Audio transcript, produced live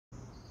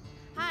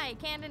Hey,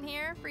 Camden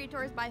here, free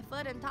tours by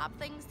foot and top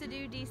things to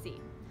do DC.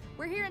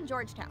 We're here in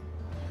Georgetown.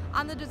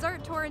 On the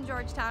dessert tour in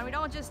Georgetown, we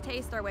don't just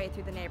taste our way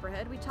through the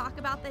neighborhood, we talk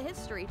about the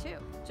history too.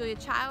 Julia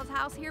Child's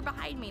house here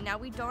behind me. Now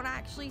we don't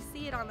actually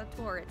see it on the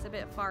tour, it's a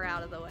bit far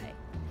out of the way.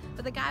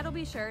 But the guide will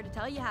be sure to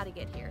tell you how to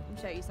get here and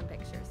show you some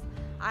pictures.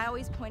 I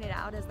always point it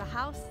out as the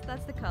house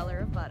that's the color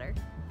of butter.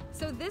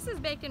 So this is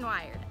Baked and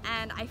Wired,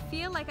 and I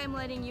feel like I'm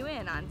letting you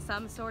in on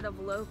some sort of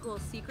local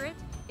secret.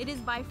 It is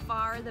by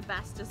far the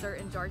best dessert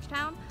in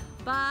Georgetown,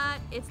 but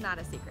it's not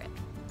a secret.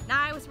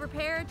 Now I was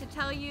prepared to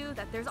tell you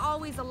that there's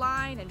always a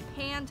line and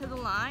pan to the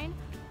line,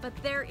 but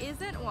there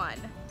isn't one.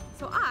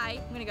 So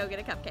I'm gonna go get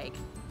a cupcake.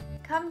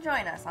 Come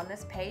join us on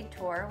this paid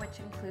tour, which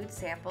includes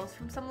samples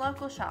from some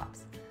local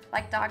shops,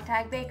 like Dog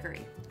Tag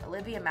Bakery,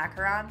 Olivia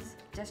Macarons,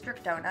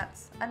 District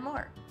Donuts, and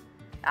more.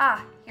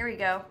 Ah, here we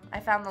go, I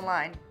found the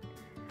line.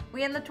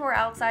 We end the tour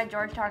outside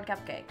Georgetown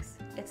Cupcakes.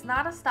 It's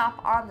not a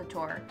stop on the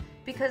tour,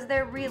 because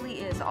there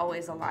really is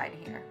always a line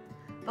here.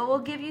 But we'll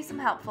give you some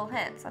helpful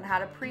hints on how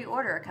to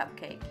pre-order a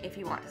cupcake if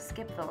you want to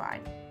skip the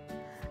line.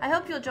 I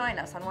hope you'll join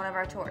us on one of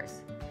our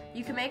tours.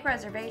 You can make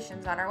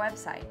reservations on our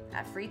website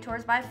at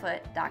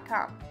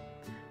freetoursbyfoot.com.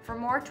 For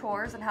more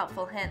tours and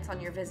helpful hints on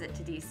your visit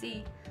to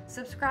DC,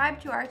 subscribe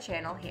to our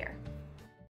channel here.